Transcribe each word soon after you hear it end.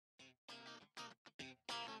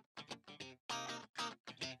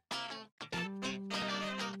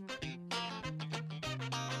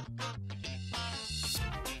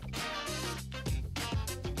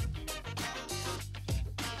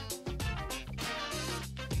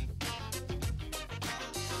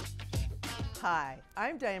Hi,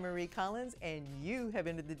 I'm Diane Marie Collins, and you have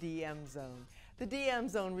entered the DM Zone. The DM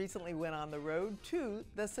Zone recently went on the road to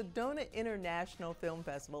the Sedona International Film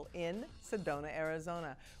Festival in Sedona,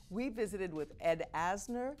 Arizona. We visited with Ed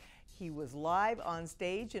Asner. He was live on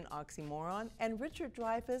stage in Oxymoron, and Richard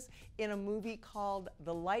Dreyfuss in a movie called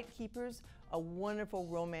The Lightkeepers, a wonderful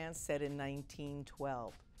romance set in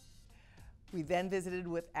 1912. We then visited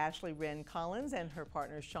with Ashley Wren Collins and her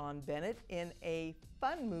partner Sean Bennett in a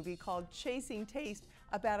fun movie called Chasing Taste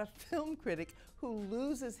about a film critic who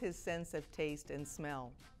loses his sense of taste and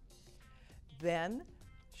smell. Then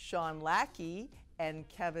Sean Lackey and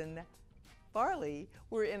Kevin Farley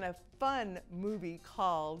were in a fun movie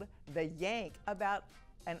called The Yank about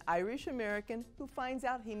an Irish American who finds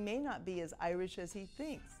out he may not be as Irish as he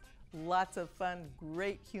thinks. Lots of fun,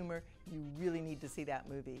 great humor. You really need to see that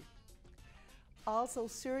movie. Also,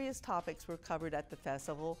 serious topics were covered at the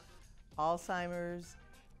festival: Alzheimer's,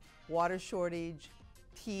 water shortage,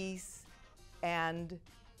 peace, and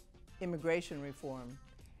immigration reform.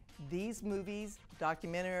 These movies,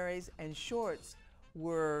 documentaries, and shorts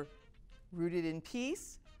were Rooted in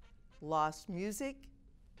Peace, Lost Music,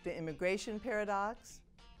 The Immigration Paradox,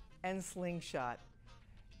 and Slingshot.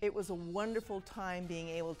 It was a wonderful time being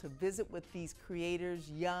able to visit with these creators,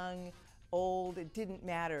 young, old, it didn't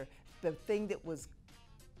matter. The thing that was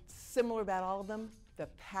similar about all of them, the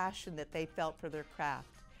passion that they felt for their craft.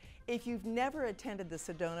 If you've never attended the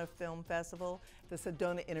Sedona Film Festival, the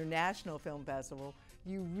Sedona International Film Festival,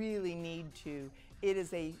 you really need to. It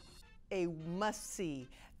is a must-see.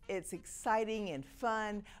 It's exciting and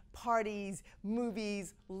fun, parties,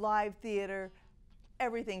 movies, live theater,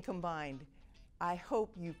 everything combined. I hope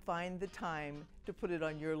you find the time to put it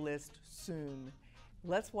on your list soon.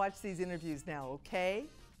 Let's watch these interviews now, okay?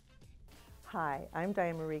 Hi, I'm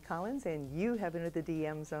Diane Marie Collins, and you have entered the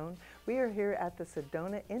DM Zone. We are here at the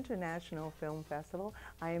Sedona International Film Festival.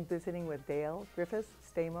 I am visiting with Dale Griffiths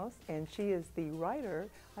Stamos, and she is the writer,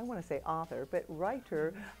 I want to say author, but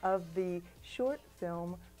writer of the short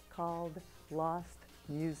film called Lost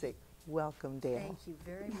Music. Welcome, Dale. Thank you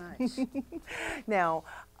very much. Now,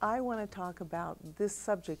 I want to talk about this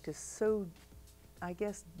subject is so, I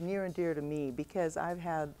guess, near and dear to me because I've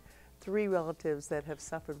had 3 relatives that have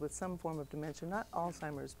suffered with some form of dementia, not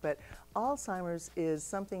Alzheimer's, but Alzheimer's is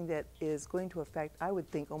something that is going to affect, I would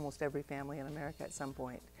think, almost every family in America at some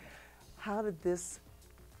point. How did this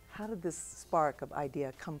spark of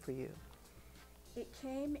idea come for you? It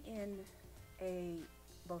came in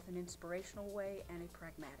both an inspirational way and a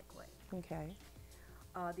pragmatic way. Okay.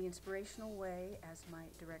 The inspirational way, as my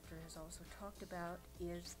director has also talked about,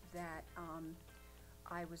 is that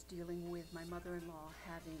I was dealing with my mother-in-law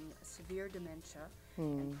having severe dementia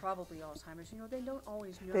and probably Alzheimer's. You know, they don't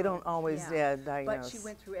always know. They don't always diagnose. But she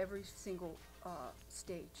went through every single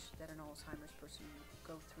stage that an Alzheimer's person would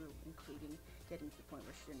go through, including getting to the point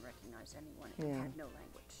where she didn't recognize anyone and had no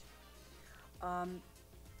language.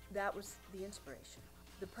 That was the inspiration.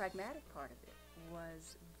 The pragmatic part of it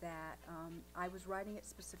was that I was writing it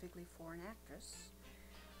specifically for an actress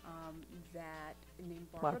named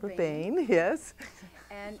Barbara Bain, yes.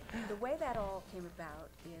 And the way that all came about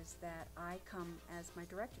is that I come, as my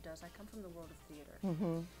director does, I come from the world of theater.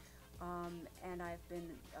 And I've been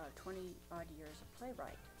 20-odd years a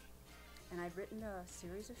playwright. And I've written a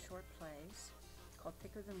series of short plays called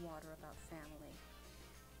Thicker Than Water about family.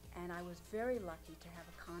 And I was very lucky to have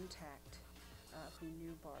a contact who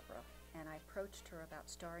knew Barbara. And I approached her about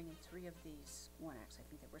starring in 3 of these one-acts. I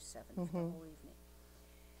think there were 7 for the whole evening.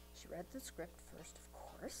 She read the script first, of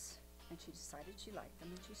course, and she decided she liked them,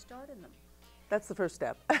 and she starred in them. That's the first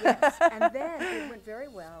step. Yes, and then it went very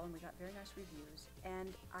well, and we got very nice reviews.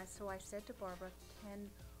 And so I said to Barbara,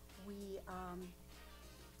 can we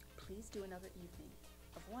please do another evening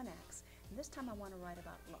of one-acts? And this time I want to write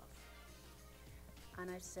about love.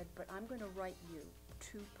 And I said, but I'm going to write you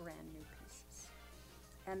 2 brand new pieces.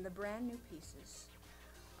 And the brand new pieces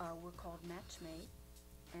were called Matchmade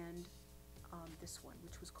and this one,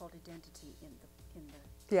 which was called Identity in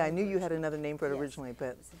the Yeah, I knew you had another name for it originally, but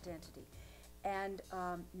it was Identity. And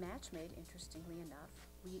Matchmade, interestingly enough,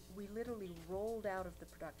 we literally rolled out of the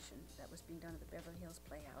production that was being done at the Beverly Hills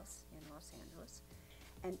Playhouse in Los Angeles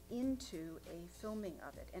and into a filming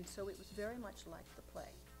of it. And so it was very much like the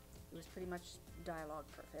play. It was pretty much dialogue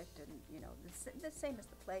perfect and, you know, the same as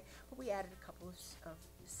the play, but we added a couple of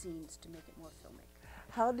scenes to make it more filmic.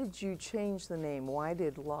 How did you change the name? Why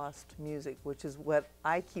did Lost Music, which is what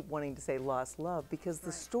I keep wanting to say, Lost Love, because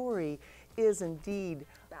the story is indeed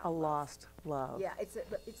about a lost love. Yeah,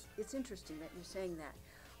 it's interesting that you're saying that.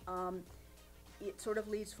 It sort of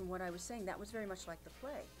leads from what I was saying. That was very much like the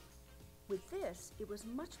play. With this, it was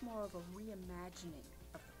much more of a reimagining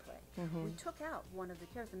of the play. We took out one of the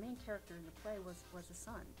characters. The main character in the play was a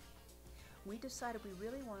son. We decided we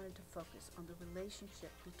really wanted to focus on the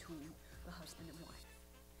relationship between the husband and wife.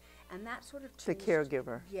 And that sort of changed. The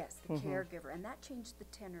caregiver. Yes, the caregiver. And that changed the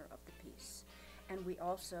tenor of the piece. And we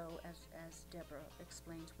also, as Deborah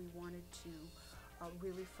explains, we wanted to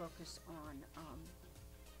really focus on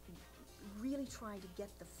really trying to get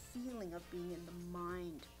the feeling of being in the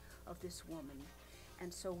mind of this woman.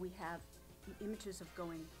 And so we have images of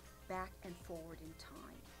going back and forward in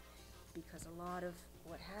time, because a lot of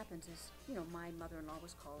what happens is, you know, my mother-in-law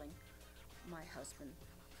was calling my husband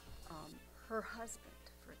her husband,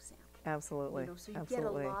 for example. Absolutely. You know, so you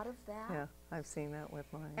Absolutely. get a lot of that. Yeah, I've seen that with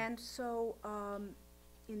mine. And so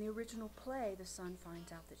in the original play, the son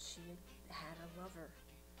finds out that she had a lover.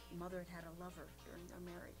 Mother had a lover during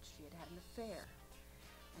their marriage. She had an affair.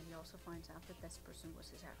 And he also finds out that this person was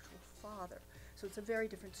his actual father. So it's a very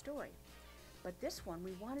different story. But this one,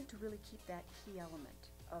 we wanted to really keep that key element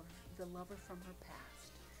of the lover from her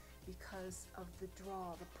past, because of the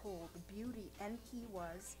draw, the pull, the beauty, and he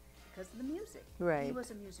was, because of the music. Right. He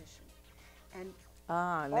was a musician. And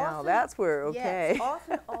now often, that's where, okay. Yes,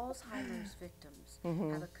 often Alzheimer's victims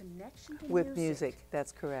have a connection to With music,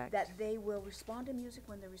 that's correct. that they will respond to music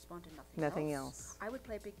when they respond to nothing, Nothing else. I would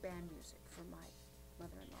play big band music for my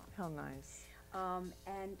mother-in-law. How nice.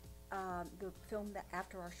 And the film that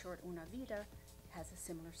after our short Una Vida has a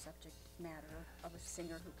similar subject matter of a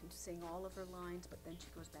singer who can sing all of her lines, but then she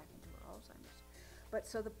goes back into her Alzheimer's. But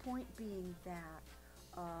so the point being that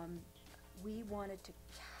we wanted to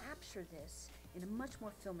capture this in a much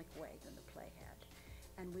more filmic way than the play had.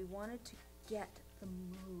 And we wanted to get the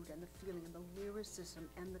mood and the feeling and the lyricism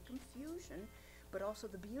and the confusion, but also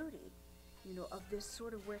the beauty, you know, of this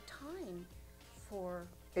sort of where time for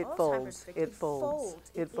It Alzheimer's folds. victims, It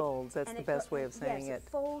folds. It folds. That's and the it best way of saying yes, it. It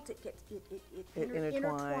folds. It gets It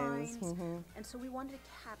intertwines. intertwines. And so we wanted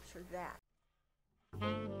to capture that.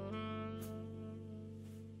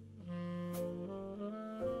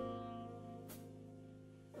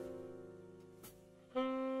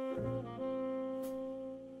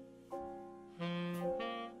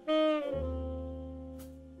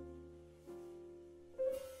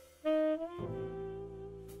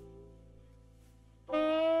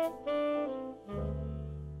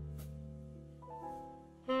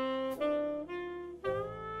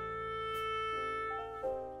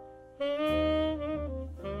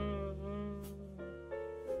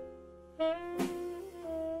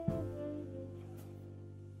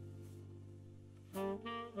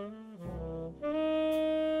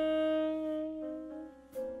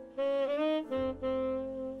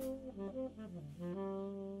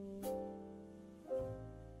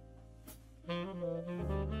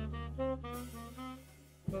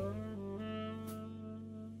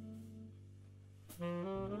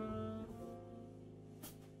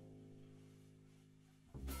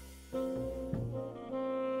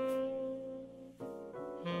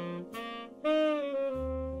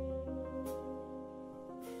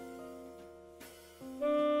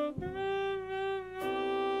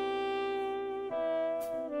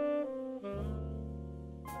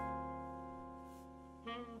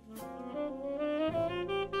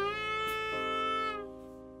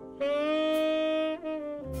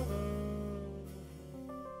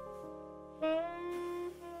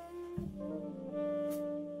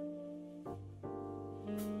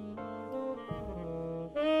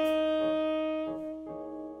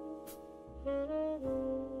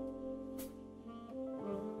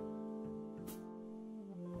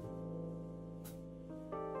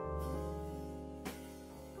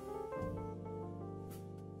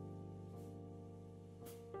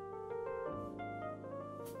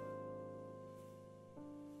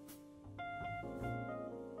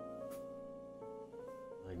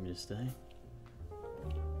 Like me to stay?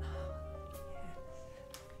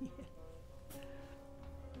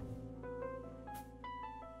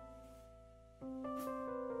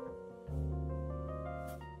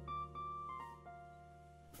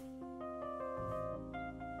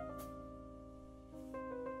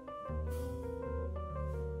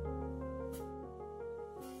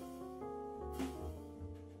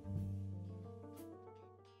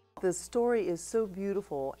 The story is so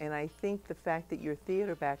beautiful, and I think the fact that your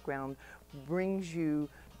theater background brings you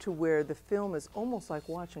to where the film is almost like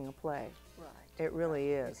watching a play. Right. It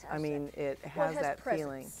really is. I mean, it has that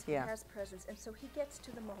feeling. Yeah. It has presence. And so he gets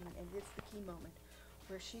to the moment, and it's the key moment,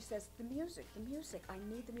 where she says, the music, I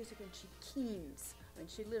need the music, and she keens. I mean,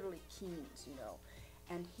 she literally keens, you know.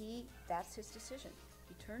 And that's his decision.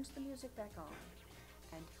 He turns the music back on,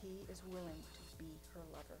 and he is willing to be her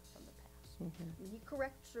lover from the past. And he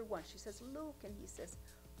corrects her once. She says, Luke, and he says,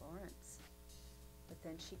 Lawrence. But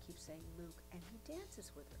then she keeps saying Luke, and he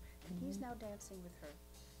dances with her. And he's now dancing with her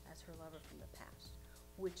as her lover from the past,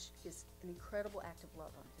 which is an incredible act of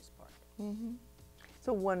love on his part. It's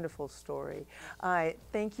a wonderful story. I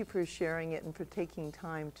thank you for sharing it and for taking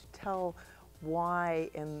time to tell why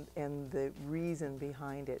and the reason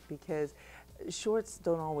behind it, because shorts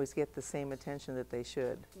don't always get the same attention that they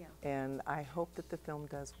should. Yeah. And I hope that the film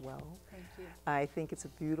does well. Thank you. I think it's a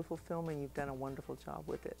beautiful film and you've done a wonderful job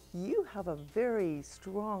with it. You have a very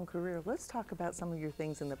strong career. Let's talk about some of your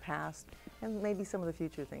things in the past and maybe some of the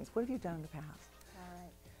future things. What have you done in the past? All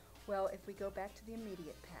right. Well, if we go back to the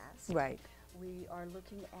immediate past, Right. we are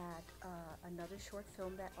looking at another short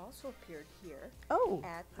film that also appeared here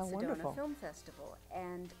at the how Sedona wonderful. Film Festival.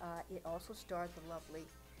 And it also starred the lovely,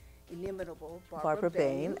 inimitable Barbara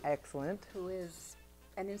Bain, excellent. who is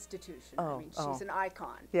an institution. Oh, I mean, she's an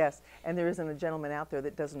icon. Yes, and there isn't a gentleman out there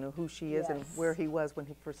that doesn't know who she is and Yes. where he was when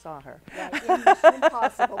he first saw her. Right, in Mission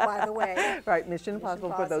Impossible, by the way. Right, Mission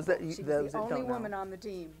Impossible for those that She was those the that only don't know. woman on the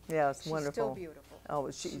team. Yes, She's wonderful. still beautiful. Oh,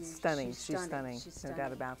 she's stunning. She's stunning. She's No doubt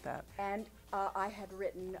stunning. about that. And I had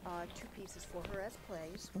written 2 pieces for her as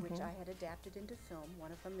plays, which I had adapted into film.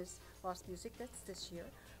 One of them is Lost Music, that's this year.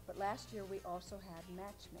 But last year we also had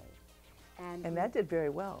Match Made. And that did very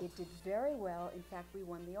well. It did very well. In fact, we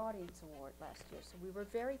won the Audience Award last year, so we were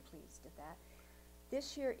very pleased at that.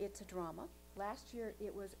 This year it's a drama. Last year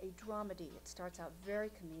it was a dramedy. It starts out very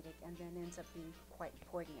comedic and then ends up being quite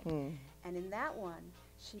poignant. And in that one,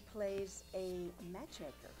 she plays a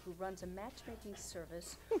matchmaker who runs a matchmaking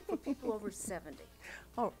service for people over 70.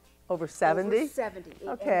 Oh, over 70? Over 70.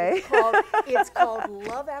 Okay. It's called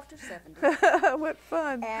Love After 70. What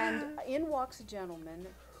fun. And in walks a gentleman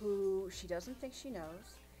who she doesn't think she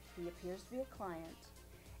knows. He appears to be a client.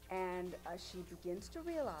 And she begins to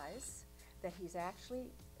realize that he's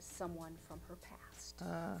actually someone from her past,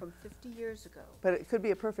 from 50 years ago. But it could be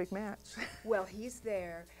a perfect match. Well, he's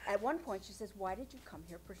there. At one point, she says, why did you come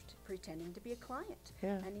here pretending to be a client?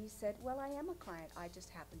 Yeah. And he said, well, I am a client. I just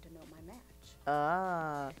happen to know my match.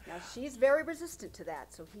 Ah. Now, she's very resistant to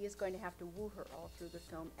that, so he is going to have to woo her all through the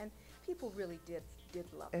film. And people really did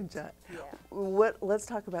love it. Yeah. Let's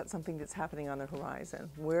talk about something that's happening on the horizon.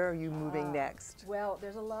 Where are you moving next? Well,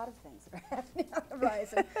 there's a lot of things that are happening on the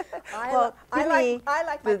horizon. I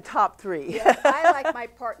like the top 3. Yes, I like my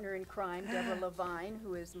partner in crime, Deborah Levine,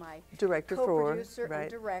 who is my Director co-producer right. and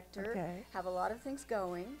director. Okay. Have a lot of things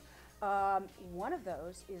going. One of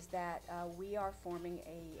those is that we are forming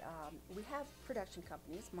we have production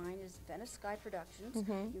companies. Mine is Venice Sky Productions. You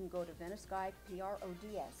can go to Venice Sky,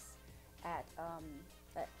 PRODS, at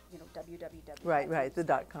www. Right, the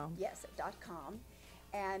 .com. Yes, .com.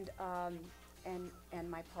 And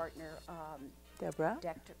my partner, Deborah?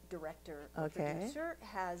 director, Okay. producer,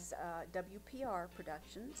 has WPR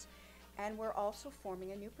Productions, and we're also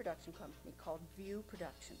forming a new production company called View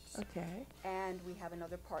Productions. Okay. And we have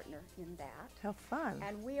another partner in that. How fun.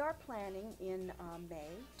 And we are planning in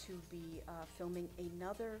May to be filming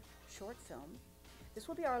another short film. This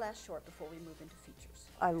will be our last short before we move into features.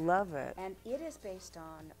 I love it. And it is based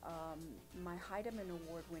on my Heidemann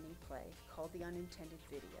Award-winning play called The Unintended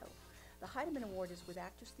Video. The Heidemann Award is with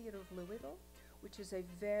Actors Theater of Louisville, which is a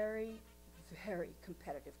very, very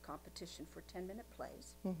competitive competition for 10-minute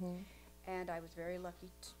plays. And I was very lucky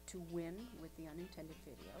to win with The Unintended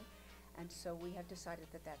Video. And so we have decided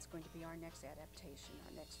that that's going to be our next adaptation,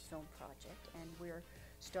 our next film project. And we're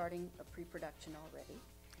starting a pre-production already.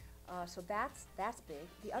 So that's big.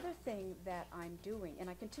 The other thing that I'm doing, and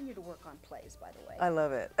I continue to work on plays, by the way. I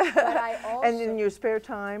love it. But I also, and in your spare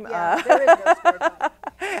time? Yeah, there is no spare time.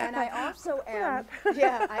 And I also am,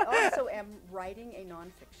 I also am writing a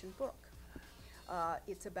nonfiction book.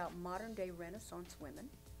 It's about modern-day Renaissance women,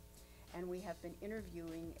 and we have been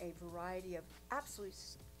interviewing a variety of absolutely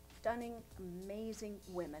stunning, amazing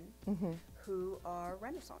women who are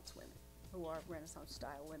Renaissance women, who are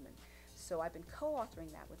Renaissance-style women. So I've been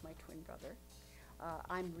co-authoring that with my twin brother.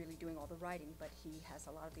 I'm really doing all the writing, but he has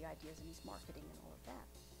a lot of the ideas and he's marketing and all of that.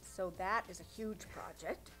 So that is a huge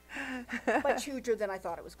project, much huger than I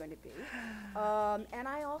thought it was going to be. And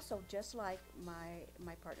I also, just like my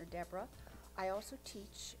partner Deborah, I also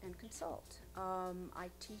teach and consult.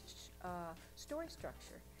 I teach story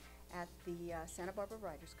structure at the Santa Barbara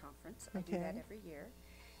Writers Conference. I do that every year.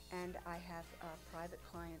 And I have private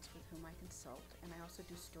clients with whom I consult, and I also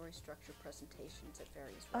do story structure presentations at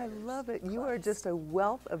various writers' I love it. clubs. You are just a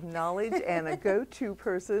wealth of knowledge and a go-to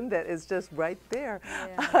person that is just right there.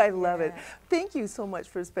 Yeah, I love it. Thank you so much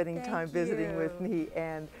for spending time Thank visiting with you. me,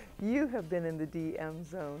 and you have been in the DM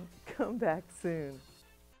Zone. Come back soon.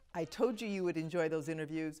 I told you you would enjoy those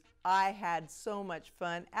interviews. I had so much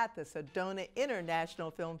fun at the Sedona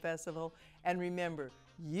International Film Festival. And remember,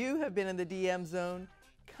 you have been in the DM Zone.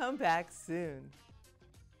 Come back soon.